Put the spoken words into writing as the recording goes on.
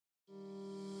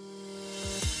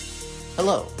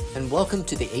Hello, and welcome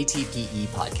to the ATPE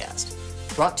podcast,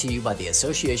 brought to you by the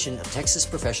Association of Texas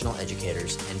Professional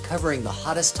Educators and covering the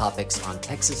hottest topics on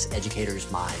Texas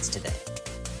educators' minds today.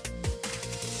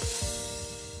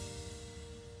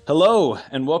 Hello,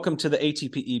 and welcome to the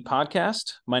ATPE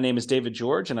podcast. My name is David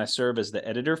George, and I serve as the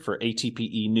editor for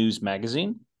ATPE News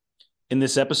Magazine. In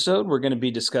this episode, we're going to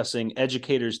be discussing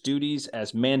educators' duties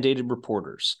as mandated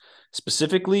reporters.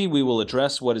 Specifically, we will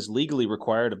address what is legally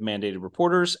required of mandated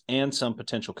reporters and some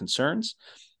potential concerns.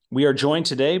 We are joined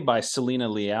today by Selena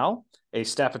Leal, a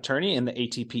staff attorney in the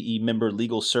ATPE Member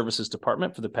Legal Services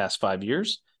Department for the past 5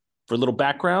 years. For a little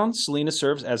background, Selena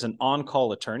serves as an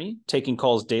on-call attorney, taking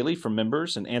calls daily from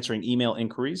members and answering email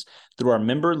inquiries through our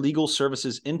Member Legal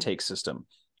Services intake system.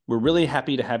 We're really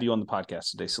happy to have you on the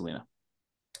podcast today, Selena.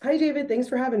 Hi, David. Thanks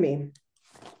for having me.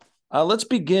 Let's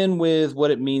begin with what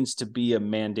it means to be a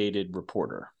mandated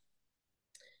reporter.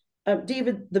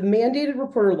 David, the mandated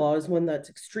reporter law is one that's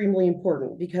extremely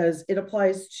important because it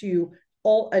applies to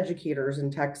all educators in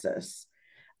Texas.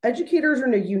 Educators are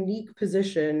in a unique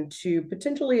position to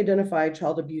potentially identify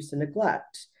child abuse and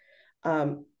neglect.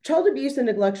 Child abuse and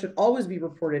neglect should always be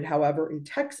reported. However, in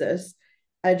Texas,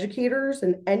 educators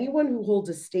and anyone who holds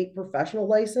a state professional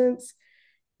license,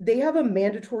 they have a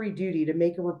mandatory duty to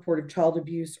make a report of child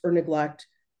abuse or neglect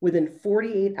within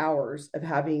 48 hours of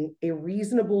having a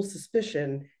reasonable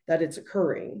suspicion that it's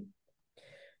occurring.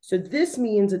 So this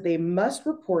means that they must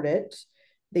report it.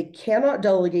 They cannot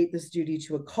delegate this duty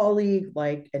to a colleague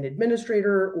like an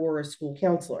administrator or a school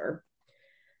counselor.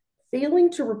 Failing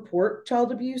to report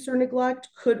child abuse or neglect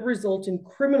could result in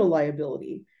criminal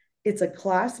liability. It's a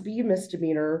Class B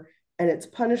misdemeanor, and it's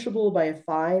punishable by a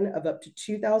fine of up to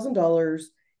 $2,000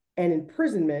 and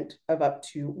imprisonment of up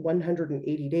to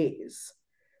 180 days.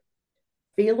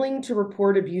 Failing to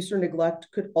report abuse or neglect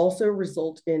could also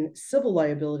result in civil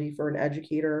liability for an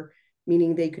educator,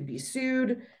 meaning they could be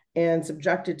sued and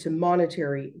subjected to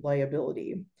monetary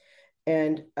liability.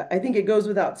 And I think it goes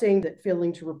without saying that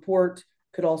failing to report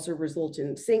could also result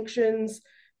in sanctions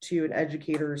to an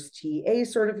educator's TA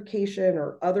certification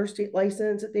or other state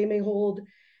license that they may hold,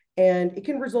 and it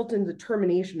can result in the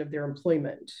termination of their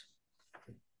employment.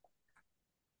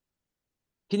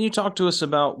 Can you talk to us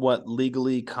about what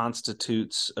legally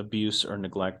constitutes abuse or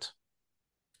neglect?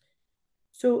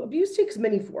 So abuse takes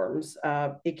many forms.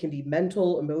 It can be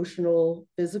mental, emotional,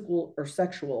 physical, or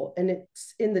sexual. And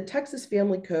it's in the Texas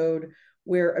Family Code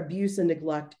where abuse and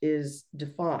neglect is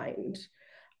defined.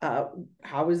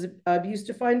 How is abuse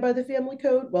defined by the Family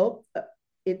Code? Well,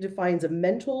 it defines a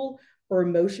mental or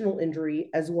emotional injury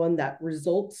as one that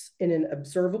results in an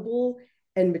observable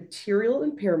and material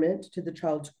impairment to the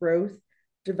child's growth,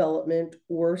 development,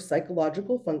 or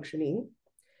psychological functioning.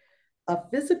 A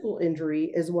physical injury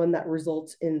is one that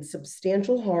results in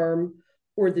substantial harm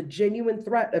or the genuine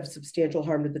threat of substantial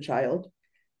harm to the child.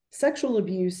 Sexual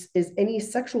abuse is any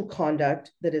sexual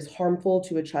conduct that is harmful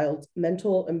to a child's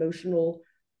mental, emotional,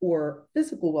 or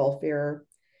physical welfare.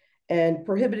 And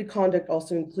prohibited conduct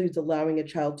also includes allowing a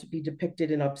child to be depicted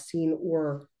in obscene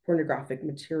or pornographic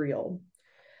material.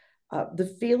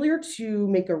 The failure to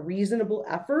make a reasonable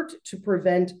effort to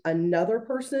prevent another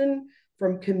person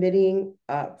from committing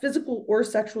physical or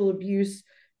sexual abuse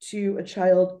to a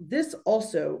child, this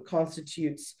also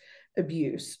constitutes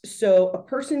abuse. So a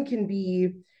person can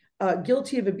be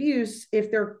guilty of abuse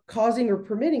if they're causing or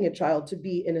permitting a child to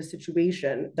be in a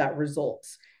situation that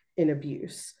results in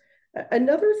abuse.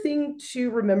 Another thing to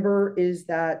remember is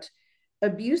that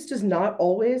abuse does not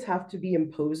always have to be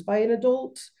imposed by an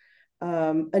adult.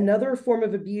 Another form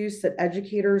of abuse that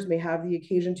educators may have the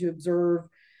occasion to observe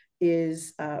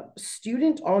is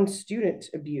student-on-student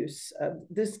abuse.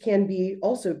 This can be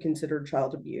also considered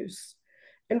child abuse.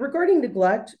 And regarding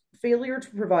neglect, failure to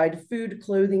provide food,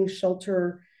 clothing,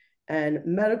 shelter, and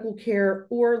medical care,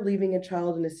 or leaving a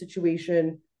child in a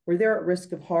situation where they're at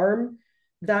risk of harm,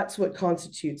 that's what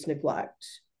constitutes neglect.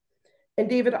 And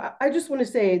David, I just want to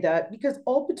say that because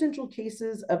all potential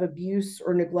cases of abuse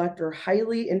or neglect are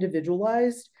highly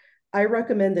individualized, I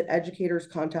recommend that educators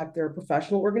contact their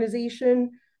professional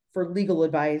organization for legal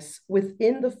advice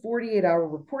within the 48-hour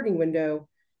reporting window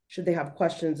should they have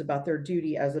questions about their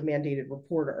duty as a mandated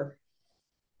reporter.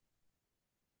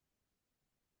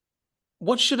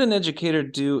 What should an educator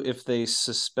do if they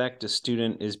suspect a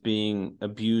student is being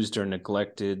abused or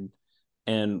neglected,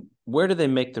 and where do they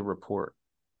make the report?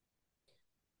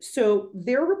 So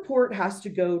their report has to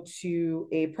go to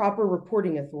a proper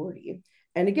reporting authority.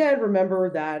 And again, remember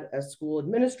that a school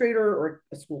administrator or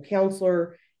a school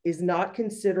counselor is not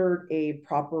considered a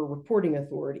proper reporting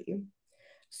authority.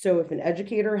 So if an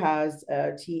educator has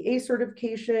a TA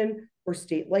certification or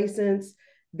state license,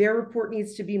 their report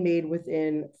needs to be made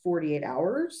within 48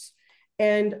 hours.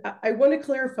 And I want to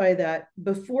clarify that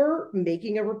before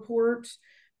making a report,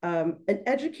 an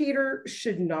educator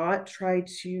should not try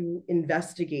to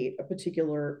investigate a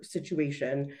particular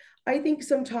situation. I think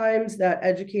sometimes that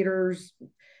educators,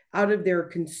 out of their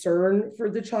concern for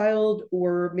the child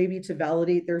or maybe to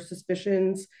validate their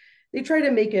suspicions, they try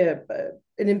to make an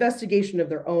investigation of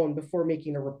their own before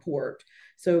making a report.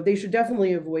 So they should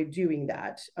definitely avoid doing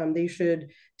that. They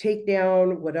should take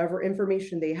down whatever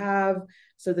information they have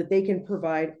so that they can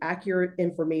provide accurate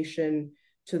information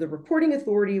to the reporting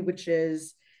authority, which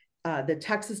is the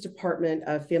Texas Department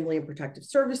of Family and Protective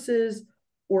Services,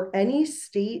 or any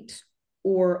state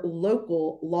or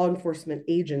local law enforcement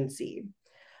agency.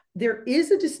 There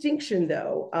is a distinction,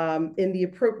 though, in the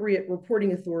appropriate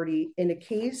reporting authority in a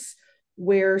case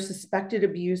where suspected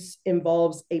abuse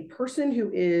involves a person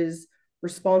who is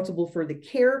responsible for the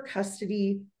care,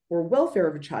 custody, or welfare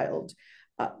of a child.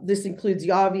 This includes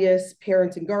the obvious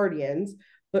parents and guardians,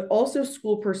 but also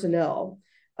school personnel.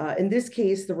 In this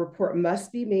case, the report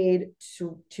must be made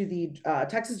to the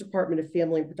Texas Department of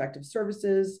Family and Protective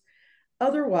Services.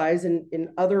 Otherwise,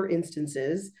 in other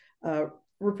instances,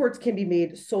 reports can be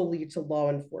made solely to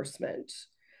law enforcement.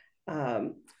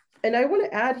 And I want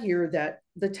to add here that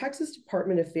the Texas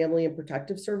Department of Family and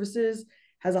Protective Services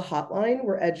has a hotline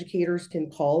where educators can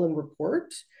call and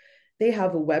report. They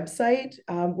have a website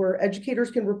where educators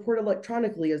can report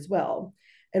electronically as well.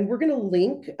 And we're going to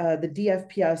link the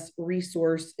DFPS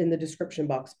resource in the description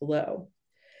box below.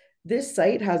 This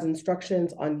site has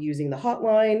instructions on using the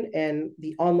hotline and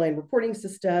the online reporting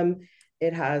system.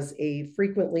 It has a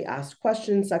frequently asked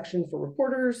questions section for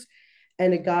reporters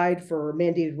and a guide for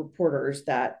mandated reporters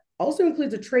that also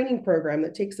includes a training program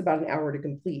that takes about an hour to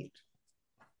complete.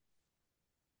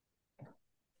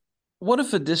 What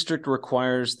if a district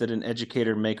requires that an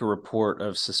educator make a report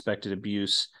of suspected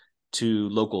abuse to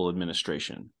local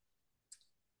administration?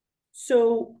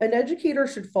 So an educator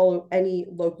should follow any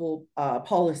local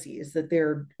policies that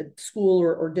their school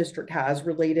or district has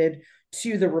related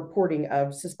to the reporting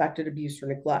of suspected abuse or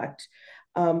neglect.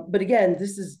 But again,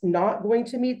 this is not going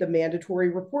to meet the mandatory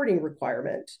reporting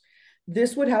requirement.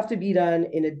 This would have to be done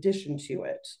in addition to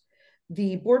it.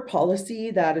 The board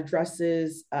policy that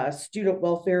addresses student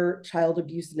welfare, child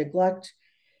abuse, and neglect,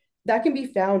 that can be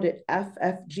found at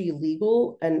FFG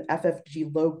Legal and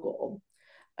FFG Local.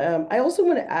 I also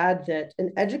want to add that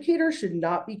an educator should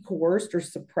not be coerced or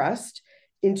suppressed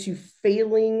into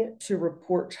failing to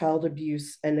report child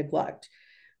abuse and neglect.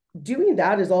 Doing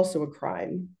that is also a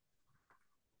crime.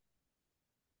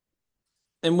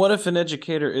 And what if an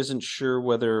educator isn't sure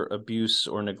whether abuse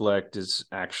or neglect is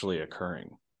actually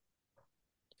occurring?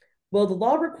 Well, the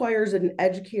law requires that an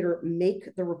educator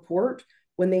make the report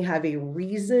when they have a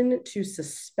reason to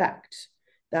suspect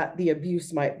that the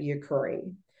abuse might be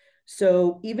occurring.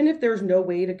 So even if there's no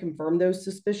way to confirm those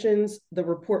suspicions, the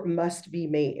report must be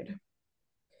made.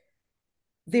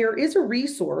 There is a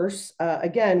resource,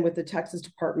 again, with the Texas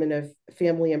Department of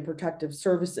Family and Protective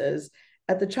Services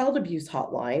at the Child Abuse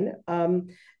Hotline.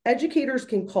 Educators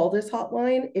can call this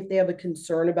hotline if they have a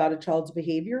concern about a child's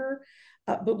behavior,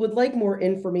 but would like more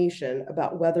information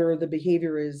about whether the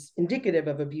behavior is indicative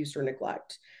of abuse or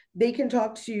neglect. They can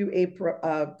talk to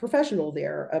a professional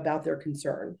there about their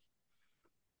concern.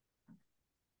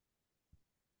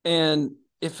 And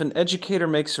if an educator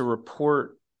makes a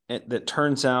report that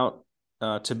turns out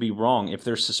to be wrong, if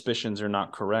their suspicions are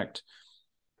not correct,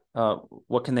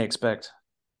 what can they expect?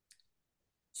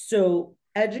 So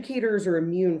educators are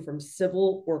immune from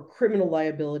civil or criminal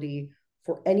liability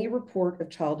for any report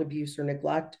of child abuse or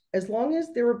neglect, as long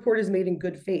as their report is made in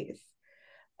good faith.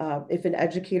 If an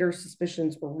educator's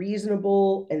suspicions were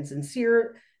reasonable and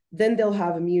sincere, then they'll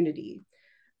have immunity.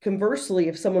 Conversely,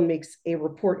 if someone makes a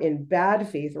report in bad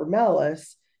faith or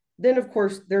malice, then of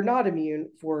course they're not immune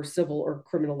for civil or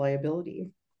criminal liability.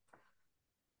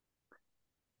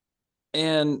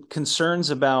 And concerns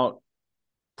about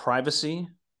privacy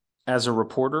as a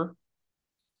reporter?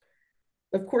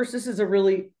 Of course, this is a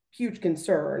really huge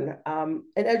concern. An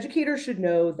educator should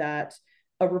know that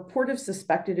a report of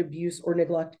suspected abuse or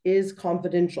neglect is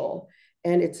confidential,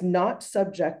 and it's not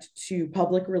subject to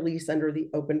public release under the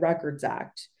Open Records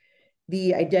Act.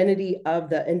 The identity of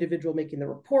the individual making the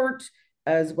report,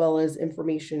 as well as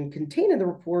information contained in the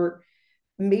report,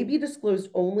 may be disclosed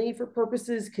only for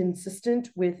purposes consistent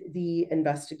with the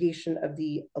investigation of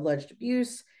the alleged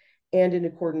abuse and in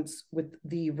accordance with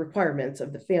the requirements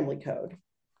of the Family Code.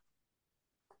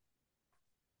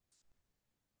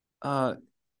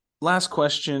 Last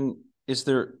question. is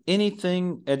there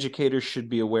anything educators should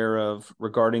be aware of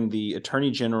regarding the Attorney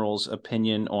General's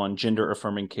opinion on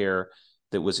gender-affirming care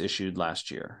that was issued last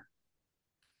year?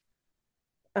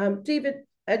 David,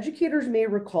 educators may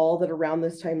recall that around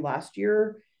this time last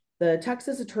year, the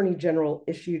Texas Attorney General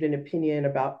issued an opinion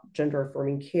about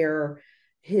gender-affirming care.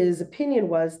 His opinion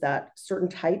was that certain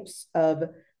types of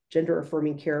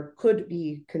gender-affirming care could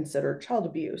be considered child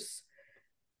abuse.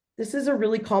 This is a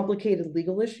really complicated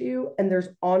legal issue, and there's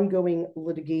ongoing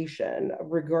litigation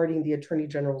regarding the Attorney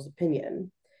General's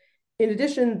opinion. In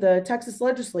addition, the Texas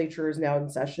legislature is now in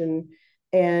session,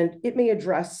 and it may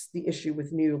address the issue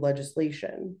with new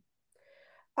legislation.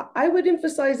 I would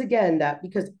emphasize again that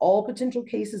because all potential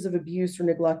cases of abuse or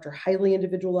neglect are highly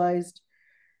individualized,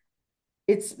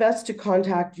 it's best to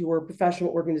contact your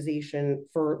professional organization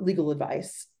for legal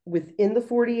advice within the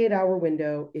 48-hour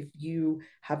window if you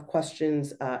have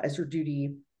questions as your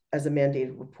duty as a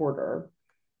mandated reporter.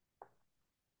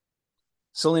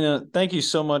 Selena, thank you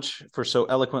so much for so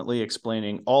eloquently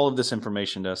explaining all of this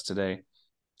information to us today.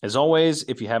 As always,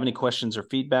 if you have any questions or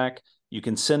feedback, you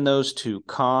can send those to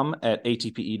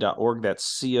comm@atpe.org.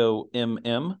 That's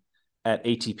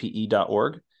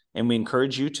COMM@atpe.org. And we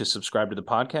encourage you to subscribe to the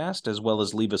podcast as well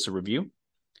as leave us a review.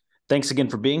 Thanks again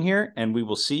for being here, and we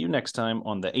will see you next time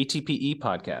on the ATPE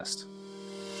podcast.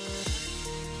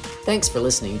 Thanks for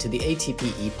listening to the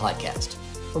ATPE podcast.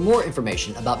 For more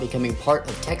information about becoming part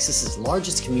of Texas's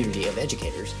largest community of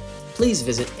educators, please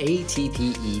visit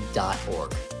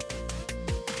atpe.org.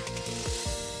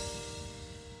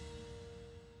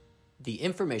 The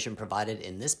information provided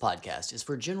in this podcast is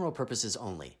for general purposes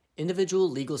only. Individual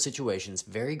legal situations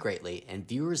vary greatly, and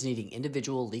viewers needing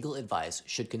individual legal advice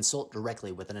should consult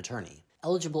directly with an attorney.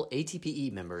 Eligible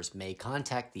ATPE members may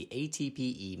contact the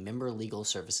ATPE Member Legal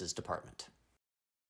Services Department.